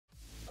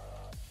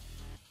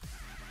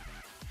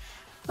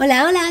Hola,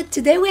 hola!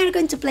 Today we are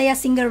going to play a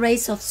single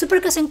race of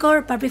Supercross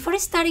Encore, but before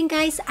starting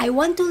guys, I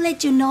want to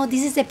let you know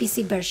this is the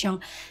PC version.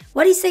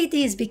 Why I say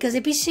this? Because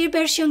the PC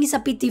version is a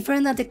bit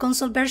different than the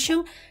console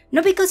version,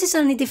 not because it's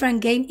only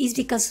different game, it's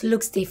because it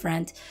looks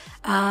different.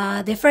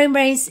 The frame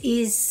rate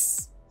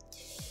is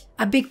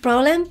a big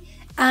problem.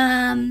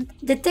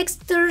 The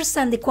textures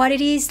and the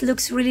qualities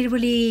looks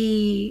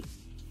really...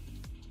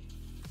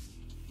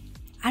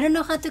 I don't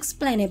know how to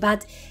explain it,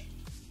 but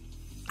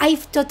to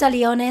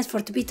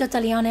be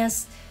totally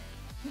honest,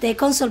 the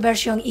console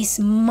version is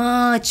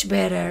much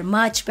better.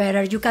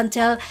 You can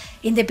tell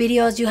in the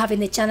videos you have in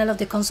the channel of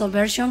the console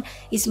version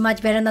is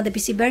much better than the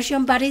PC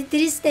version, but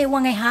this is the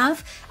one I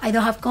have. I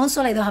don't have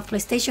console, I don't have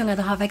PlayStation, I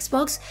don't have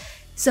Xbox.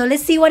 So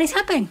let's see what is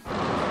happening.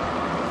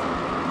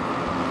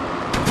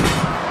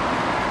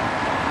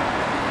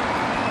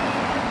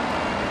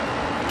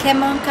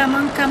 Come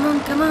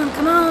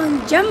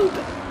on, jump!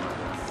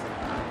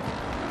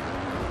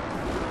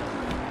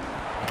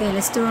 Okay,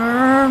 let's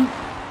turn.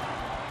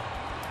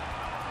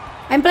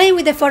 I'm playing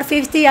with the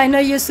 450. I'm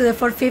not used to the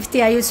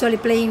 450. I usually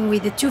playing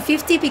with the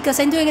 250 because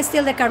I'm doing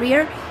still the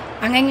career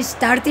and I'm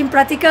starting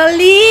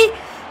practically.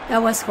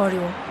 That was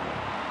horrible.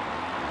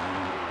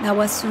 That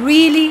was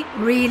really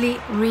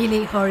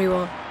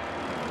horrible.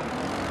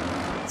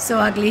 So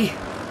ugly.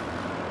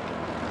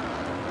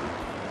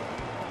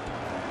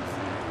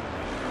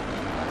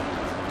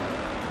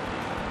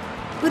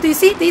 What do you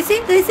see? Do you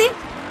see?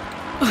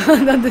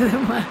 Don't do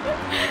that more.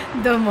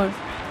 Don't more.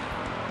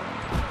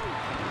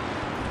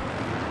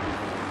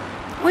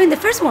 Oh, in the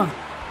first one.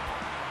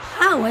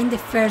 How in the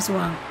first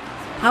one?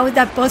 How is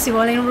that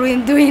possible?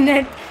 I'm doing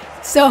it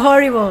so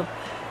horrible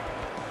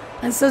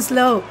and so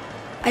slow.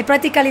 I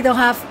practically don't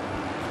have.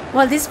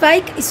 Well, this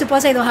bike is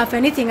supposed I don't have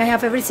anything. I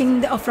have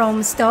everything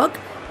from stock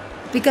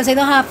because I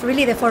don't have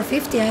really the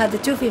 450. I have the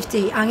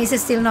 250 and it's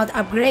still not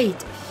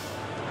upgrade.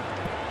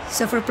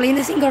 So for playing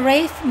the single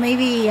race,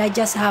 maybe I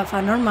just have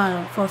a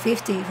normal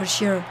 450 for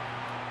sure.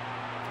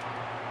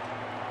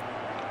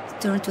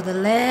 Turn to the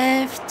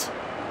left.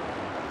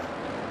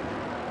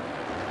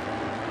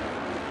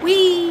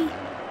 Whee!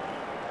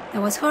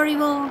 That was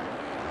horrible.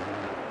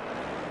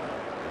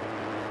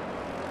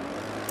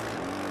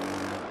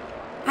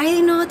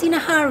 I'm not in a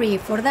hurry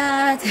for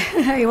that.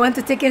 I want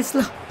to take it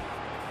slow.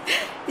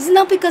 It's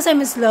not because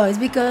I'm slow, it's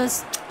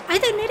because I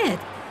don't need it.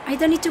 I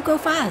don't need to go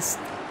fast.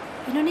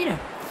 I don't need it.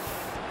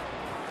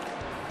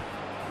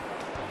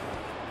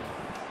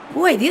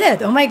 Oh, I did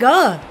it! Oh my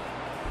god!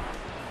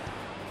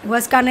 It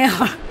was kind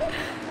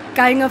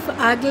of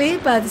ugly,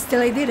 but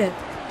still I did it.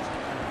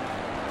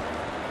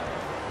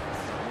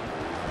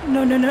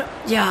 No.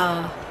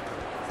 Yeah.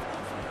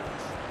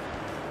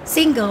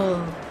 Single.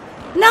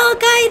 No,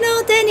 guy,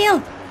 no,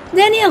 Daniel.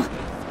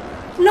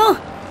 No.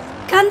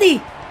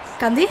 Candy.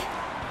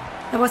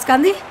 That was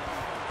Candy?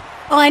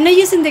 Oh, I'm not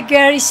using the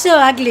girl. It's so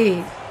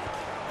ugly.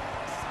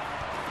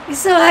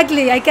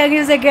 I can't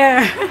use a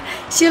girl.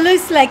 She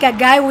looks like a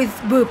guy with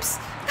boobs.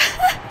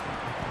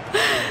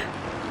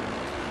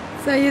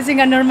 So using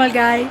a normal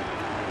guy.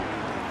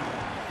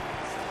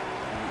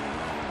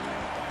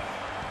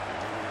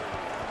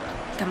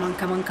 Come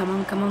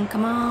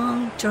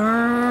on.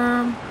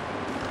 Turn.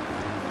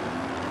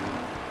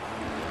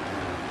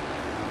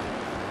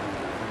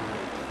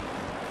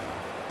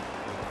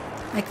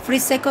 Like 3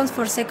 seconds,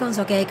 4 seconds.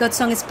 Okay, I got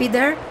some speed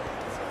there.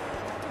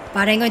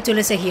 But I'm going to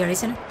lose it here,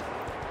 isn't it?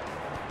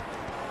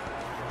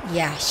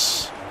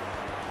 Yes.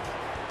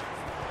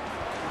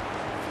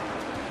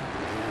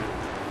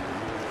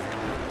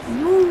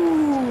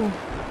 Ooh.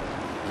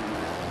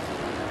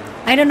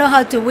 I don't know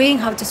how to win,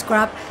 how to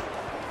scrap.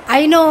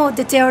 I know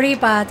the theory,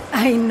 but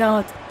I'm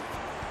not.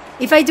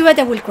 If I do it,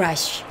 I will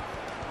crash.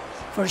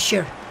 For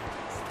sure.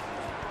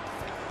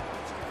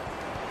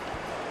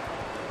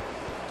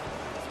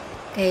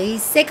 Okay,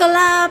 second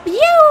lap.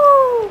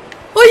 You!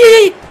 Oh,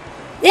 yeah.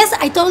 Yes,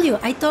 I told you.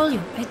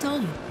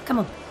 Come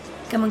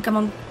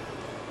on.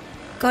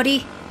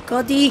 Cody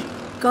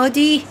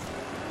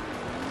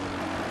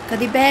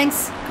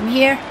Banks, come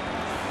here.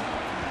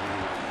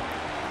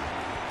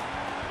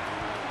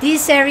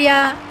 This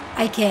area,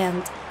 I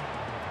can't.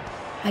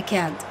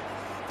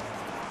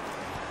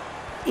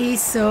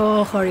 It's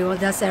so horrible,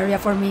 that area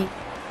for me.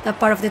 That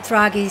part of the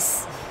track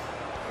is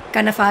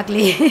kind of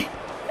ugly.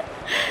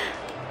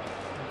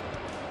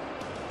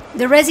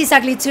 The rest is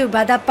ugly too,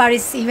 but that part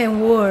is even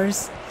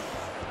worse.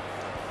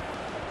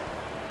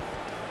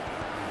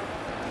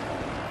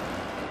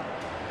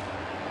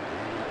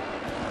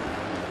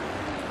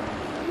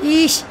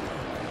 Eesh.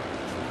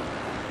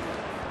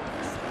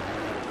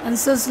 I'm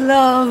so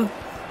slow.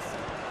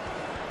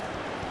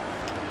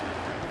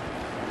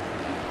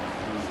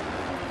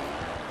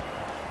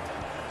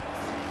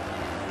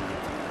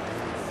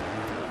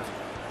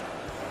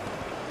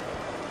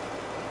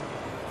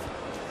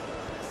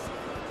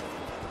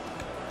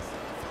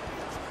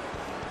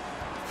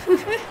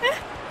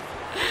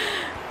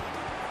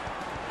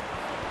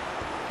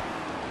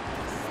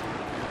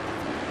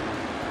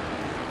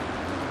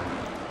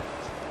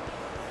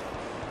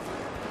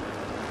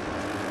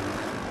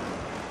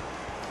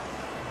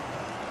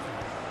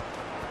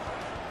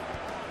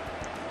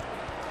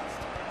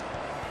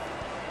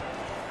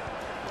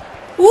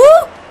 Woo!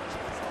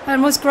 I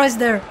almost crashed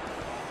there.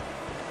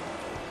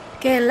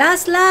 Okay,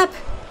 last lap.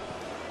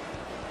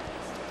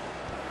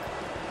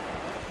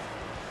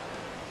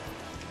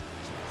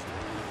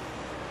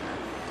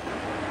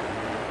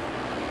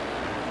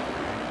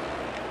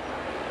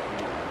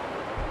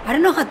 I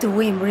don't know how to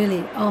win,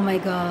 really. Oh my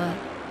god.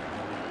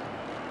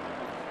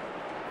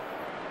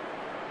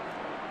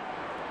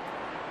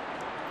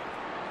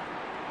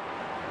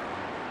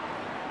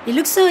 It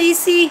looks so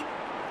easy,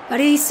 but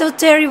it is so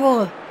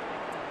terrible.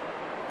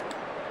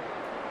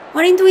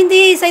 Why am I doing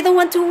this? I don't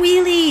want to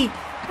wheelie.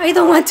 I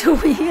don't want to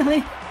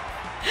wheelie.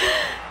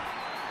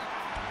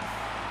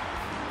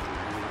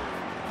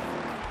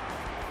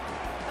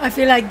 I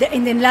feel like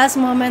in the last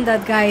moment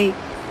that guy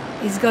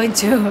is going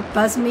to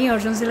pass me or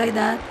something like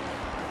that.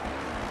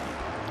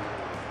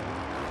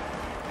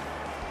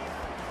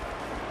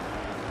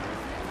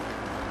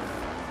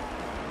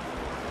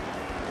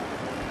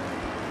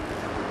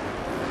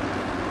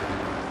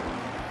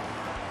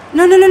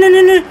 No, no, no, no,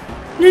 no, no,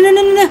 no, no,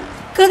 no, no,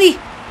 Cody,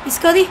 it's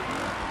Cody.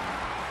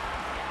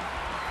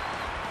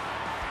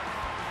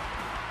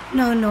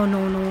 No, no,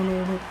 no, no,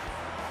 no, no.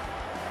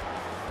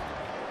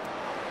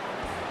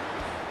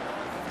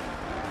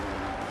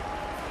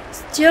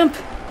 Let's jump.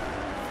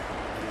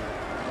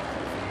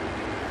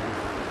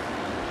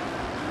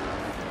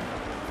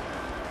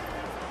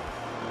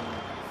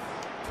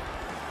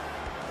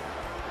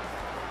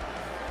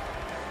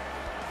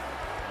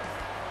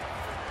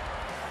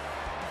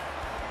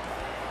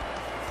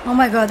 Oh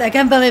my god, I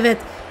can't believe it.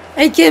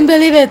 I can't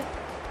believe it.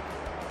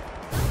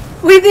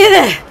 We did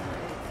it.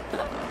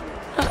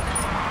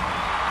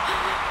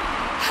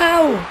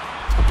 How?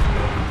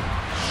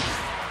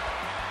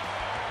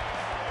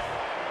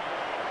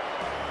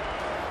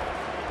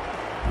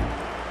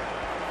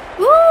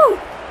 Woo!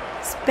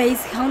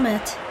 Space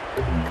helmet.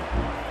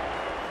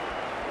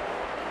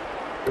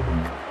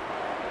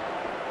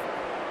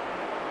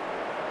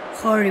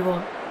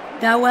 Horrible.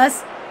 That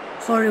was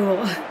horrible.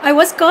 I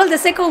was called the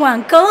second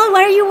one. Cole,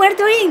 what are you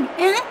doing?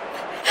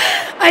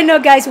 I know,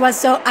 guys, was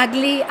so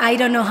ugly. I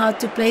don't know how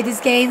to play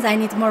these games. I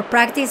need more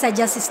practice. I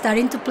just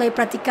starting to play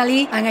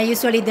practically, and I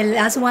usually the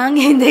last one.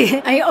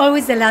 I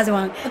always the last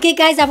one. Okay,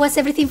 guys, that was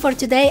everything for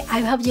today.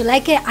 I hope you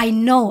like it. I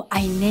know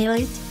I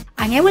nailed it,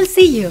 and I will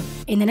see you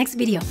in the next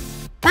video.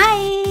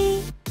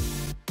 Bye.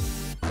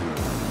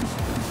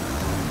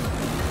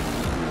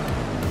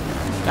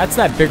 That's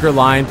that bigger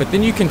line, but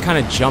then you can kind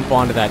of jump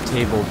onto that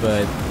table,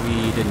 but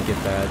we didn't get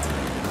that.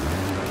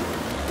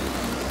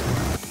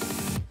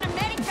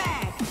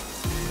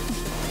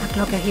 A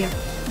clocker here.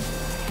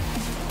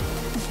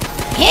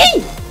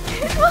 Hey!